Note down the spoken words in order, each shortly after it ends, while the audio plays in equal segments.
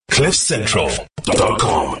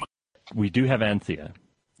CliffCentral.com. We do have Anthea.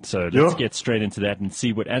 So let's get straight into that and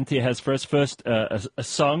see what Anthea has for us. First, a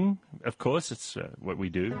song, of course. It's what we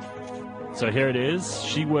do. So here it is.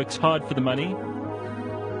 She works hard for the money.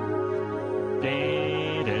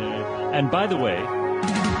 And by the way,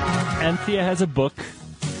 Anthea has a book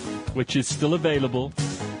which is still available.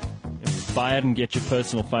 Buy it and get your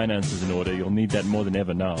personal finances in order. You'll need that more than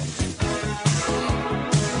ever now.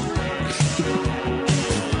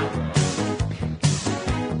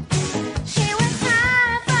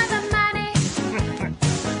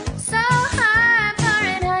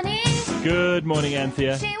 Good morning,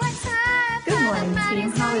 Anthea. Good morning,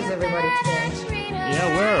 team. How is everybody today?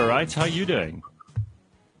 Yeah, we're all right. How are you doing?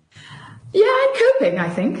 Yeah, I'm coping, I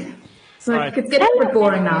think. So right. It's getting a bit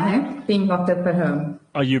boring now, hey? Being locked up at home.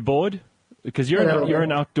 Are you bored? Because you're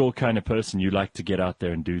an outdoor kind of person. You like to get out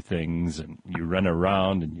there and do things, and you run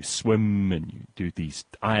around, and you swim, and you do these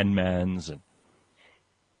Ironmans. And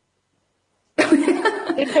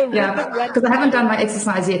yeah, because I haven't done my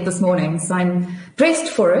exercise yet this morning, so I'm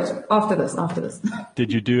dressed for it after this.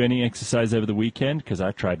 Did you do any exercise over the weekend? Because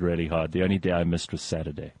I tried really hard. The only day I missed was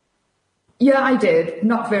Saturday. Yeah, I did.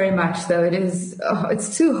 Not very much, though.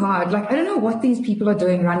 It's too hard. Like, I don't know what these people are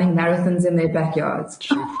doing running marathons in their backyards.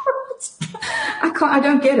 I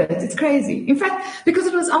don't get it. It's crazy. In fact, because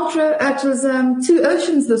it was Two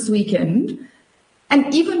Oceans this weekend,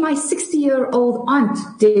 and even my 60-year-old aunt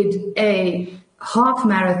did a half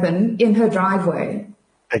marathon in her driveway.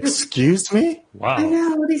 Excuse me? Wow. I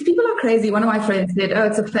know. These people are crazy. One of my friends said,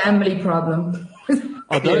 it's a family problem.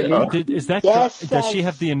 Is that yes, does she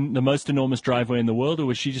have the most enormous driveway in the world, or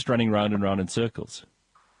was she just running round and round in circles?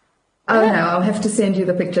 Oh, no, I'll have to send you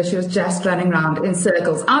the picture. She was just running around in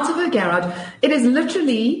circles out of her garage. It is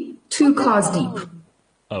literally 2 cars deep.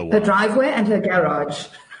 Oh, wow. Her driveway and her garage.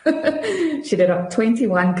 She did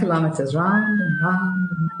 21 kilometers round and round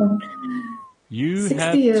and round. You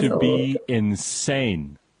have to be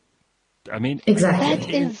insane. I mean,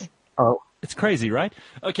 exactly. It's crazy, right?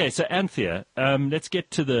 Okay, so Anthea, let's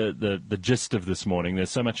get to the gist of this morning. There's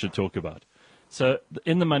so much to talk about. So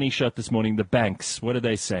in the Money Shot this morning, the banks, what are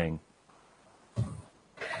they saying?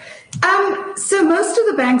 So most of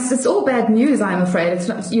the banks, it's all bad news, I'm afraid. It's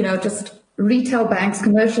not, just retail banks,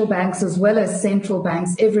 commercial banks, as well as central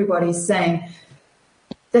banks. Everybody's saying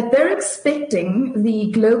that they're expecting the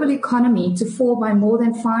global economy to fall by more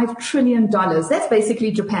than $5 trillion. That's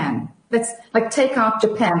basically Japan. That's like take out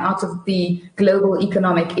Japan out of the global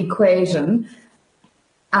economic equation.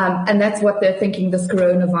 And that's what they're thinking this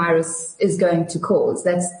coronavirus is going to cause.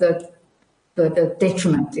 That's the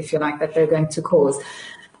detriment, if you like, that they're going to cause.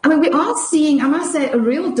 I mean, we are seeing, I must say, a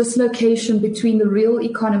real dislocation between the real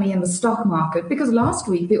economy and the stock market, because last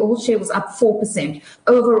week the all share was up 4%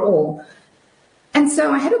 overall. And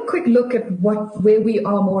so I had a quick look at where we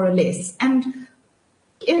are more or less. And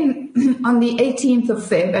on the 18th of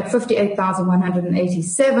Feb at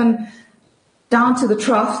 58,187, down to the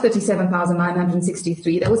trough,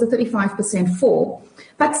 37,963, that was a 35% fall.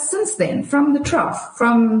 But since then, from the trough,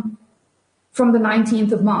 from the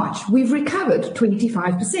 19th of March, we've recovered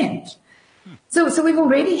 25%. So we've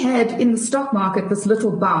already had in the stock market this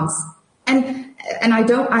little bounce. And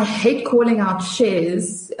I hate calling out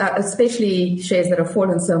shares, especially shares that have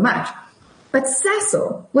fallen so much. But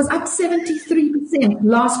Sasol was up 73%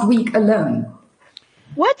 last week alone.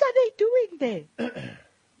 What are they doing there?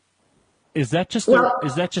 Is that just a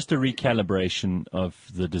recalibration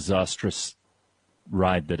of the disastrous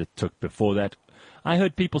ride that it took before that? I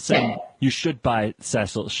heard people saying you should buy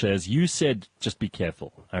Sasol shares. You said just be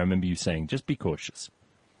careful. I remember you saying just be cautious.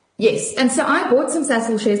 Yes, and so I bought some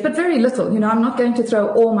Sasol shares, but very little. I'm not going to throw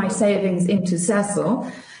all my savings into Sasol.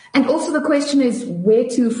 And also the question is where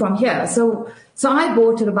to from here. So I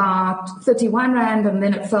bought at about 31 Rand and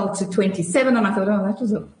then it fell to 27 and I thought, that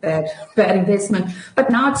was a bad investment.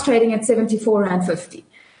 But now it's trading at 74 Rand 50.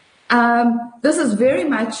 This is very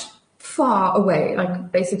much far away,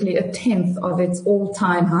 like basically a tenth of its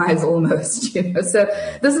all-time highs almost. So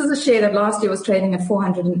this is a share that last year was trading at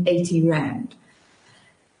 480 Rand.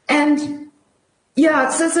 And yeah,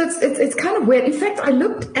 so it's kind of weird. In fact, I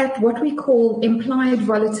looked at what we call implied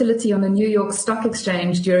volatility on the New York Stock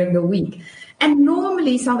Exchange during the week. And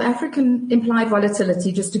normally South African implied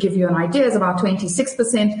volatility, just to give you an idea, is about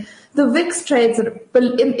 26%. The VIX trades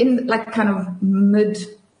in like kind of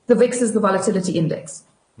the VIX is the volatility index,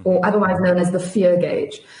 or otherwise known as the fear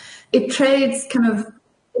gauge. It trades kind of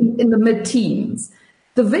in the mid-teens.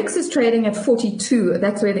 The VIX is trading at 42.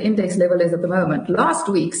 That's where the index level is at the moment. Last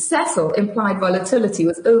week, Sasol implied volatility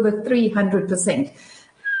was over 300%.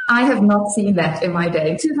 I have not seen that in my day.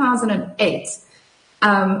 In 2008,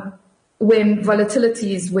 when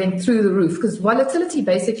volatilities went through the roof, because volatility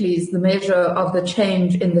basically is the measure of the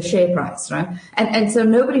change in the share price, right? And so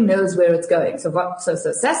nobody knows where it's going. So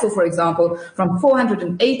Sasol, for example, from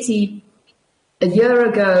 480 a year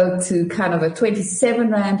ago to kind of a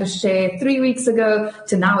 27 Rand a share 3 weeks ago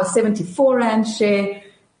to now a 74 Rand share,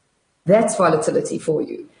 that's volatility for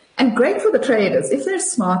you. And great for the traders if they're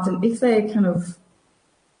smart and if they kind of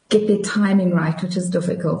get their timing right, which is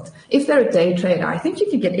difficult. If they're a day trader, I think you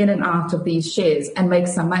can get in and out of these shares and make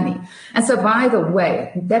some money. And so, by the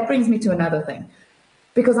way, that brings me to another thing,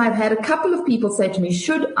 because I've had a couple of people say to me,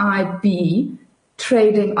 should I be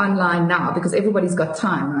trading online now? Because everybody's got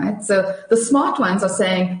time, right? So the smart ones are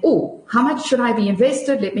saying, oh, how much should I be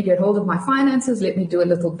invested? Let me get hold of my finances. Let me do a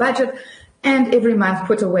little budget and every month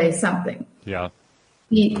put away something. Yeah.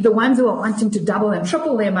 The ones who are wanting to double and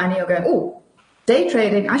triple their money are going, oh, day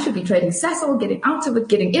trading, I should be trading Sasol, getting out of it,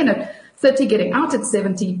 getting in at 30, getting out at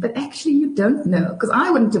 70. But actually, you don't know, because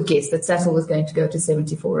I wouldn't have guessed that Sasol was going to go to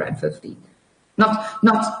 74 Rand 50.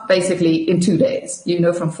 Not basically in 2 days,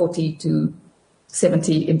 from 40 to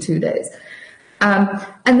 70 in 2 days. And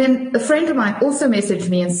then a friend of mine also messaged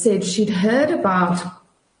me and said she'd heard about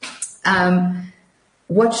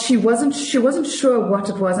what she wasn't sure what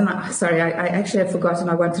it was. And I actually had forgotten.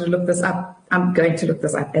 I wanted to look this up. I'm going to look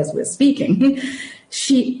this up as we're speaking.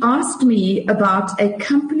 She asked me about a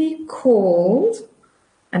company called,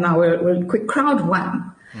 and now we're quick, Crowd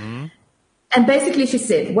One. Mm-hmm. And basically she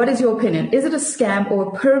said, what is your opinion? Is it a scam or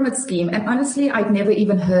a pyramid scheme? And honestly, I'd never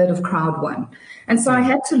even heard of Crowd One. And so I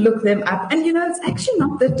had to look them up. And, it's actually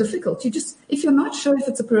not that difficult. If you're not sure if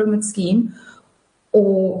it's a pyramid scheme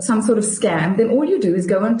or some sort of scam, then all you do is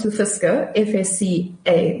go onto FSCA,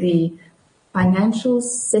 FSCA, the Financial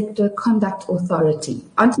Sector Conduct Authority,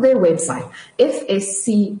 onto their website,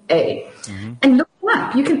 FSCA, and look them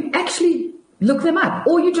up. You can actually look them up,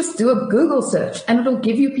 or you just do a Google search and it'll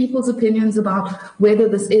give you people's opinions about whether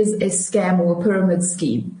this is a scam or a pyramid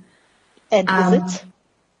scheme. And is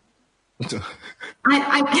it?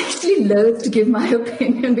 I'm actually loath to give my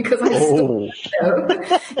opinion because I still don't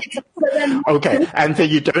know. Okay, and then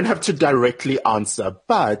you don't have to directly answer,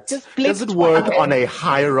 but does it work on a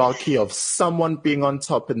hierarchy of someone being on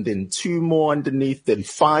top and then 2 more underneath, then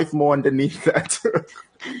 5 more underneath that?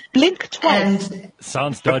 Blink twice.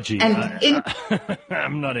 Sounds dodgy.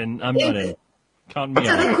 I'm not in. Count me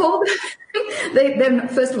out.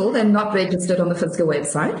 First of all, they're not registered on the FSCA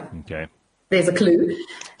website. Okay. There's a clue.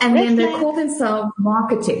 And then they call themselves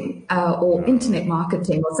marketing or internet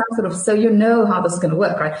marketing or some sort of, so you know how this is going to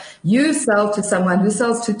work, right? You sell to someone who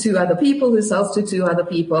sells to 2 other people, who sells to 2 other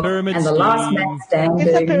people. Pyramid and the scheme. Last man standing.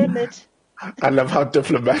 It's a pyramid. I love how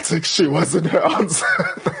diplomatic she was in her answer.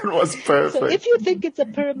 That was perfect. So if you think it's a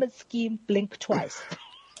pyramid scheme, blink twice.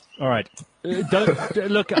 All right.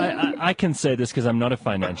 Look, I can say this because I'm not a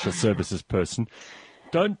financial services person.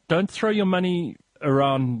 Don't throw your money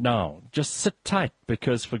around now. Just sit tight,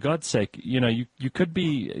 because for God's sake, you could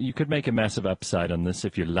make a massive upside on this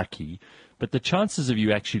if you're lucky, but the chances of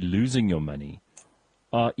you actually losing your money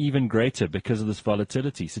are even greater because of this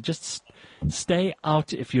volatility. So just stay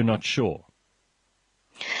out if you're not sure.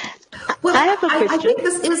 Well, I have a question. I think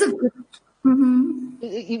this is a good...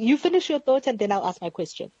 You finish your thoughts and then I'll ask my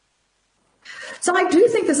question. So I do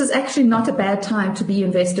think this is actually not a bad time to be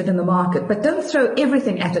invested in the market, but don't throw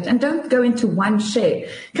everything at it and don't go into one share.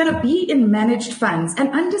 Kind of be in managed funds and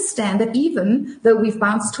understand that even though we've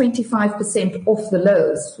bounced 25% off the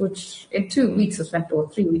lows, which in 2 weeks or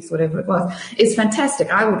 3 weeks, whatever it was, is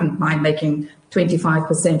fantastic. I wouldn't mind making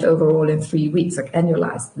 25% overall in 3 weeks. Like,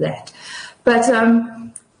 annualize that. But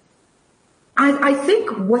I think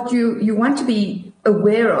what you want to be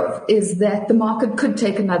aware of is that the market could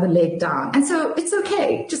take another leg down. And so it's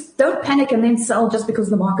okay. Just don't panic and then sell just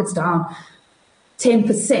because the market's down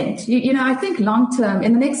 10%. I think long term,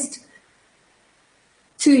 in the next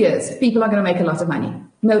 2 years, people are going to make a lot of money.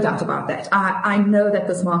 No doubt about that. I know that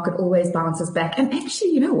this market always bounces back. And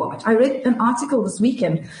actually, you know what? I read an article this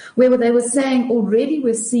weekend where they were saying already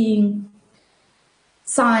we're seeing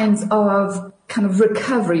signs of kind of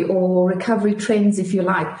recovery or recovery trends, if you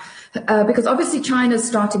like, because obviously China is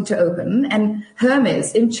starting to open, and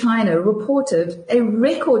Hermes in China reported a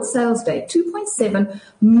record sales day, $2.7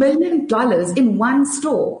 million in one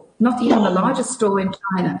store, not even the largest store in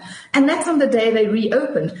China. And that's on the day they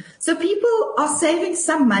reopened. So people are saving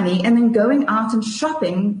some money and then going out and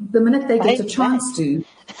shopping the minute they get a chance to.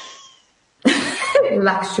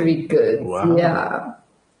 Luxury goods, wow. Yeah.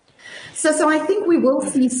 So I think we will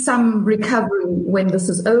see some recovery when this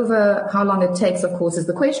is over. How long it takes, of course, is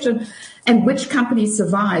the question. And which companies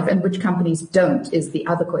survive and which companies don't is the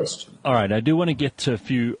other question. All right. I do want to get to a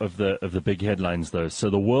few of the big headlines, though.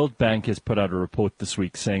 So the World Bank has put out a report this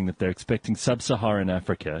week saying that they're expecting Sub-Saharan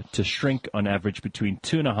Africa to shrink on average between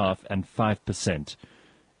 2.5% and 5%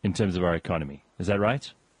 in terms of our economy. Is that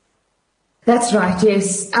right? That's right,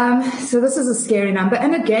 yes. So this is a scary number.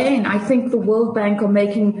 And again, I think the World Bank are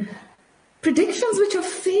making predictions which are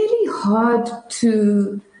fairly hard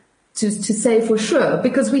to say for sure,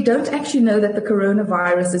 because we don't actually know that the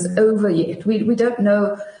coronavirus is over yet. We don't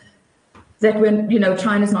know that when,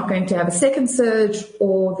 China's not going to have a second surge,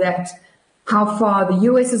 or that how far the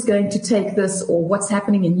US is going to take this, or what's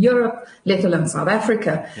happening in Europe, let alone South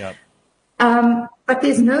Africa. Yep. But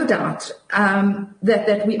there's no doubt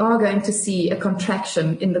that we are going to see a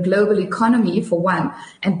contraction in the global economy, for one,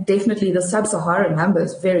 and definitely the Sub-Saharan number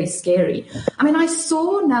is very scary. I mean, I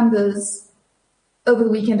saw numbers over the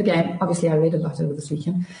weekend again. Obviously, I read a lot over this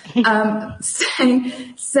weekend,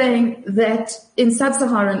 saying that in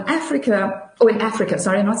Sub-Saharan Africa, or in Africa,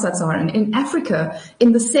 sorry, not Sub-Saharan, in Africa,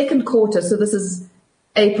 in the second quarter, so this is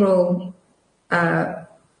April,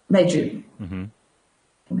 May, June. Mm-hmm.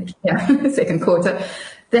 Yeah, second quarter,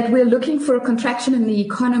 that we're looking for a contraction in the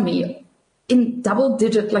economy in double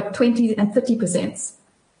digit, like 20 and 30%,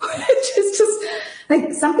 which is just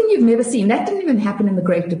like something you've never seen. That didn't even happen in the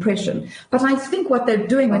Great Depression. But I think what they're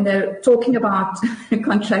doing when they're talking about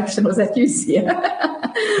contraction, was that you, Sia?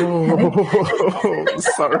 Oh,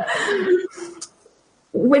 sorry.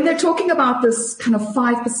 When they're talking about this kind of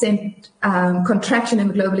 5% contraction in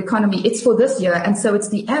the global economy, it's for this year, and so it's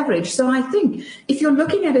the average. So I think if you're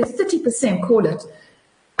looking at a 30%, call it,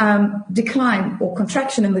 decline or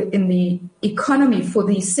contraction in the economy for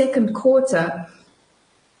the second quarter,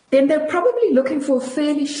 then they're probably looking for a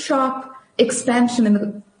fairly sharp expansion in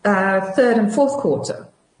the third and fourth quarter.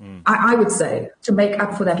 I would say, to make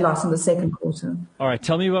up for that loss in the second quarter. All right,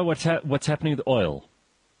 tell me about what's happening with oil.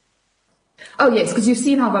 Oh, yes, because you've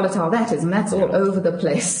seen how volatile that is, and that's all over the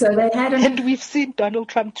place. So they had And we've seen Donald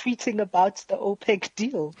Trump tweeting about the OPEC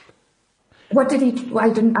deal. What did he...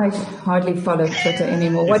 I hardly follow Twitter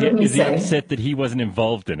anymore. What did he say? Is he upset that he wasn't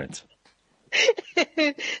involved in it?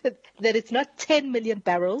 That it's not 10 million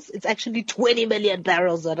barrels, it's actually 20 million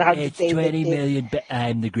barrels around the table. It's 20 million,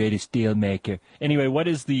 I'm the greatest deal maker. Anyway, what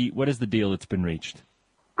is the deal that's been reached?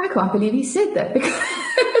 I can't believe he said that, because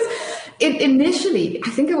initially, I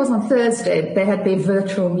think it was on Thursday, they had their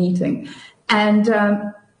virtual meeting. And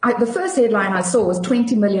the first headline I saw was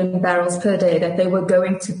 20 million barrels per day that they were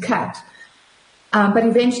going to cut. But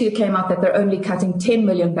eventually it came out that they're only cutting 10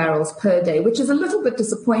 million barrels per day, which is a little bit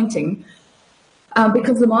disappointing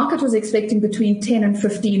because the market was expecting between 10 and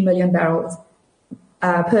 15 million barrels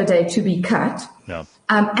per day to be cut. No.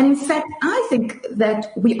 And in fact, I think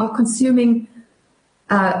that we are consuming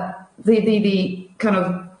the kind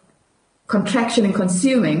of contraction in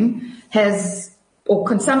consuming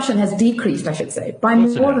consumption has decreased, I should say, by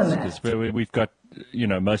more than that. Because we've got,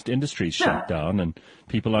 most industries shut down and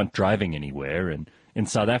people aren't driving anywhere. And in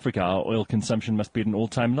South Africa, our oil consumption must be at an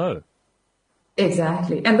all-time low.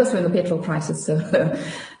 Exactly. And that's when the petrol price is so low.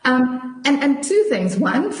 And two things.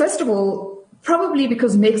 One, first of all, probably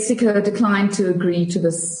because Mexico declined to agree to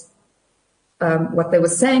this, what they were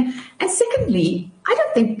saying. And secondly, I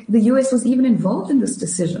don't think the US was even involved in this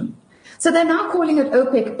decision. So they're now calling it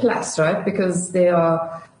OPEC plus, right? Because they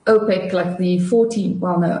are OPEC, like the 14,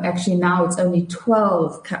 well, no, actually now it's only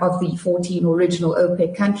 12 of the 14 original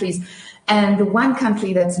OPEC countries. And the one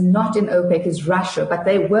country that's not in OPEC is Russia, but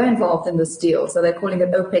they were involved in this deal. So they're calling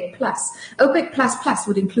it OPEC plus. OPEC plus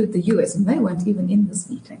would include the US, and they weren't even in this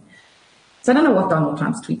meeting. So I don't know what Donald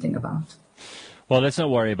Trump's tweeting about. Well, let's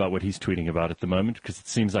not worry about what he's tweeting about at the moment, because it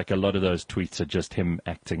seems like a lot of those tweets are just him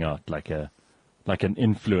acting out like an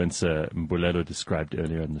influencer Mbulelo described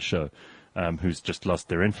earlier in the show, who's just lost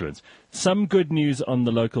their influence. Some good news on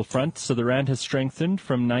the local front. So the rand has strengthened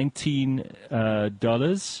from $19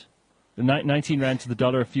 rand to the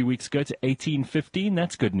dollar a few weeks ago to 18.15.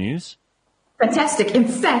 That's good news. Fantastic. In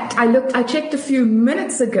fact, I checked a few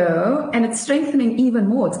minutes ago, and it's strengthening even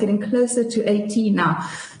more. It's getting closer to 18 now.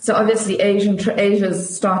 So obviously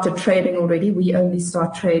Asia's started trading already. We only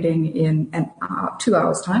start trading in 2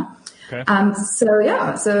 hours time. Okay.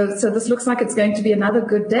 So this looks like it's going to be another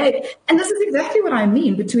good day. And this is exactly what I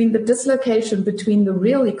mean between the dislocation between the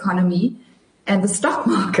real economy and the stock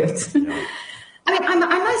market. Yeah. I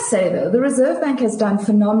must say, though, the Reserve Bank has done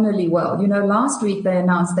phenomenally well. Last week they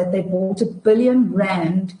announced that they bought R1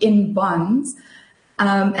 billion in bonds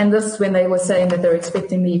And this when they were saying that they're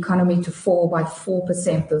expecting the economy to fall by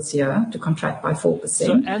 4% this year, to contract by 4%.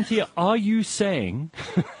 So, Anthea, are you saying,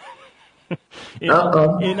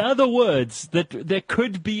 in other words, that there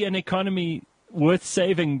could be an economy worth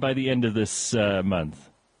saving by the end of this month?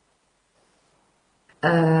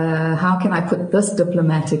 How can I put this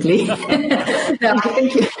diplomatically? No, I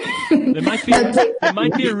think there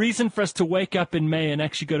might be a reason for us to wake up in May and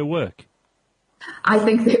actually go to work. I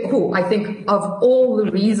think of all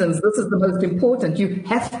the reasons, this is the most important. You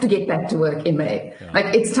have to get back to work in May. Yeah.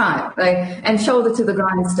 Like, it's time, and shoulder to the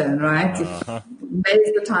grindstone, right?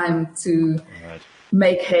 May's the time to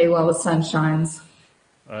make hay while the sun shines.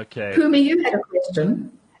 Okay. Pumi, you had a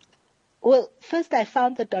question. Well, first I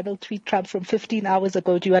found the Donald tweet Trump from 15 hours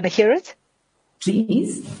ago. Do you want to hear it?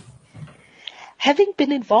 Please. Having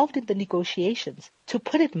been involved in the negotiations, to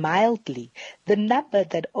put it mildly, the number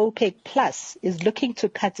that OPEC Plus is looking to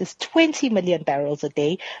cut is 20 million barrels a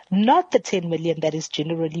day, not the 10 million that is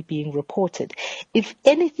generally being reported. If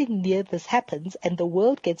anything near this happens and the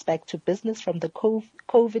world gets back to business from the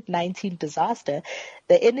COVID-19 disaster,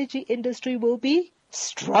 the energy industry will be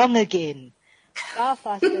strong again. Far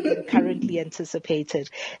faster than currently anticipated.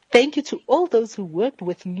 Thank you to all those who worked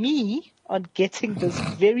with me on getting this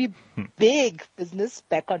very big business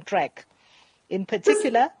back on track. In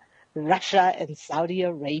particular, Russia and Saudi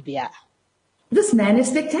Arabia. This man is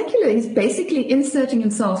spectacular. He's basically inserting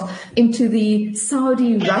himself into the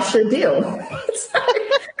Saudi-Russia deal.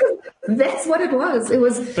 That's what it was. It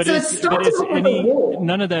was. But so it started off with a war.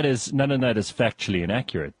 None of that is factually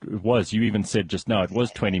inaccurate. It was. You even said just now it was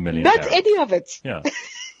 20 million. Not barrels. any of it. Yeah.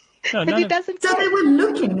 No, but he doesn't. So they were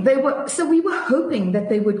looking. So we were hoping that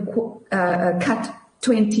they would cut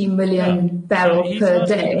 20 million barrels per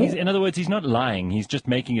day. In other words, he's not lying. He's just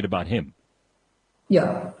making it about him.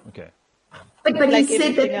 Yeah. Okay. But like he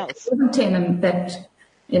said that it wasn't 10, and that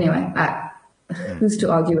anyway. Who's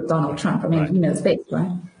to argue with Donald Trump? I mean, he knows best,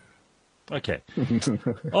 right? Okay.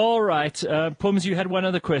 All right. Pums, you had one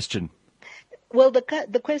other question. Well,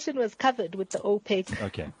 the question was covered with the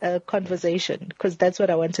OPEC conversation, because that's what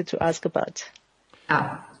I wanted to ask about.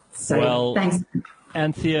 Sorry. Well, thanks.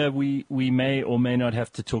 Anthea, we may or may not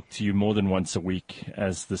have to talk to you more than once a week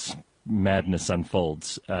as this madness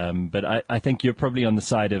unfolds. But I think you're probably on the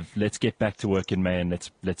side of let's get back to work in May and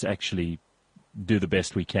let's actually do the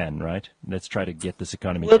best we can, right? Let's try to get this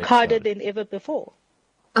economy work harder than ever before.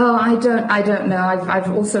 Oh, I don't know. I've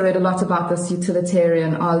also read a lot about this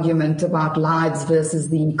utilitarian argument about lives versus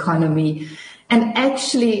the economy. And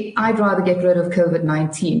actually, I'd rather get rid of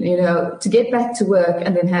COVID-19, to get back to work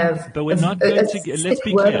and then have But we're not going to, let's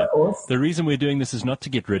be clear. The reason we're doing this is not to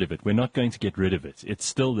get rid of it. We're not going to get rid of it. It's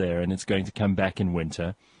still there and it's going to come back in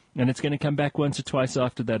winter. And it's going to come back once or twice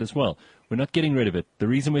after that as well. We're not getting rid of it. The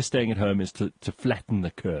reason we're staying at home is to flatten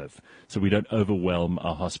the curve so we don't overwhelm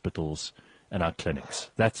our hospitals and our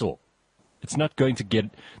clinics. That's all. It's not going to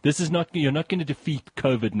you're not going to defeat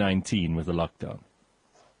COVID-19 with a lockdown.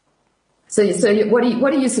 So what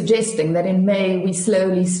are you suggesting, that in May we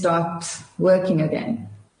slowly start working again?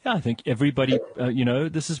 Yeah, I think everybody,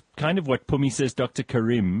 this is kind of what Pumi says, Dr.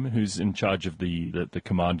 Karim, who's in charge of the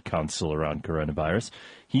command council around coronavirus.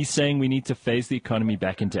 He's saying we need to phase the economy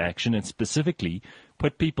back into action and specifically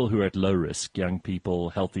put people who are at low risk, young people,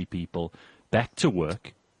 healthy people, back to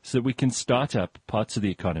work so that we can start up parts of the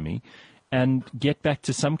economy and get back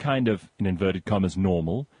to some kind of, in inverted commas,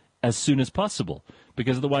 normal as soon as possible.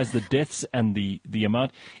 Because otherwise the deaths and the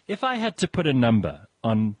amount, if I had to put a number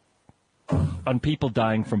on people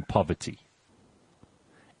dying from poverty,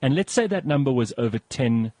 and let's say that number was over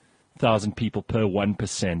 10,000 people per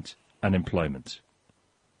 1% unemployment.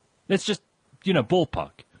 Let's just,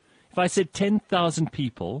 ballpark. If I said 10,000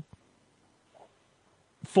 people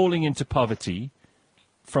falling into poverty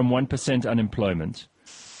from 1% unemployment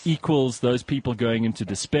equals those people going into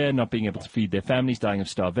despair, not being able to feed their families, dying of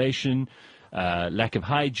starvation, lack of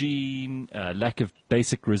hygiene, lack of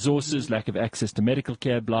basic resources, lack of access to medical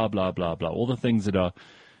care, blah, blah, blah, blah. All the things that are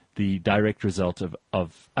the direct result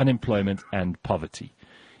of unemployment and poverty.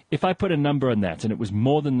 If I put a number on that, and it was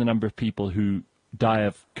more than the number of people who die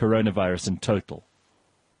of coronavirus in total,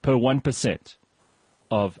 per 1%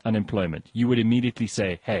 of unemployment, you would immediately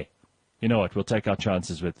say, hey, you know what, we'll take our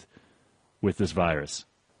chances with this virus.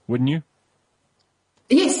 Wouldn't you?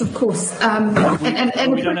 Yes, of course.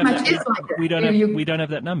 We don't have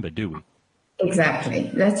that number, do we?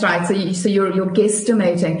 Exactly. That's right. So you're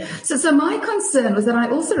guesstimating. So my concern was that I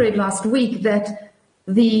also read last week that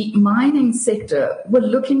the mining sector were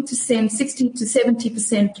looking to send 60 to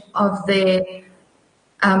 70% of their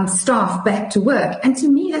staff back to work. And to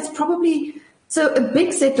me, that's probably So a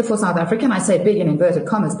big sector for South Africa, and I say big in inverted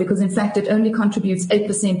commas because in fact it only contributes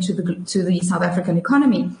 8% to the South African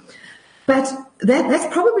economy. But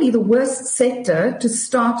that's probably the worst sector to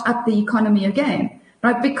start up the economy again,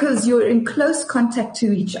 right? Because you're in close contact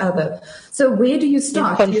to each other. So where do you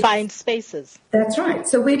start? In confined spaces. That's right.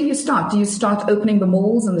 So where do you start? Do you start opening the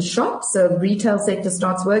malls and the shops so the retail sector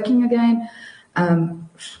starts working again?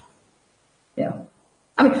 Yeah.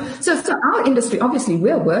 I mean, so our industry, obviously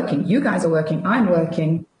we're working. You guys are working. I'm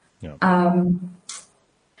working. Yeah. And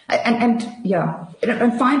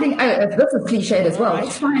finding, this is cliched as well,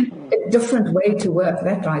 find a different way to work.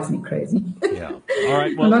 That drives me crazy. Yeah. All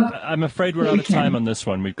right. Well, I'm afraid we're out of time on this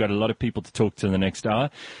one. We've got a lot of people to talk to in the next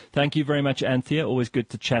hour. Thank you very much, Anthea. Always good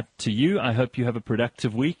to chat to you. I hope you have a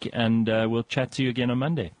productive week, and we'll chat to you again on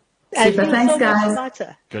Monday. Super. Thanks,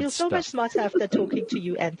 guys. Feel so much smarter after talking to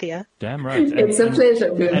you, Anthea. Damn right. It's a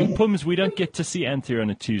pleasure. And Pums, we don't get to see Anthea on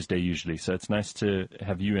a Tuesday usually, so it's nice to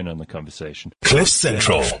have you in on the conversation.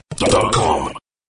 CliffCentral.com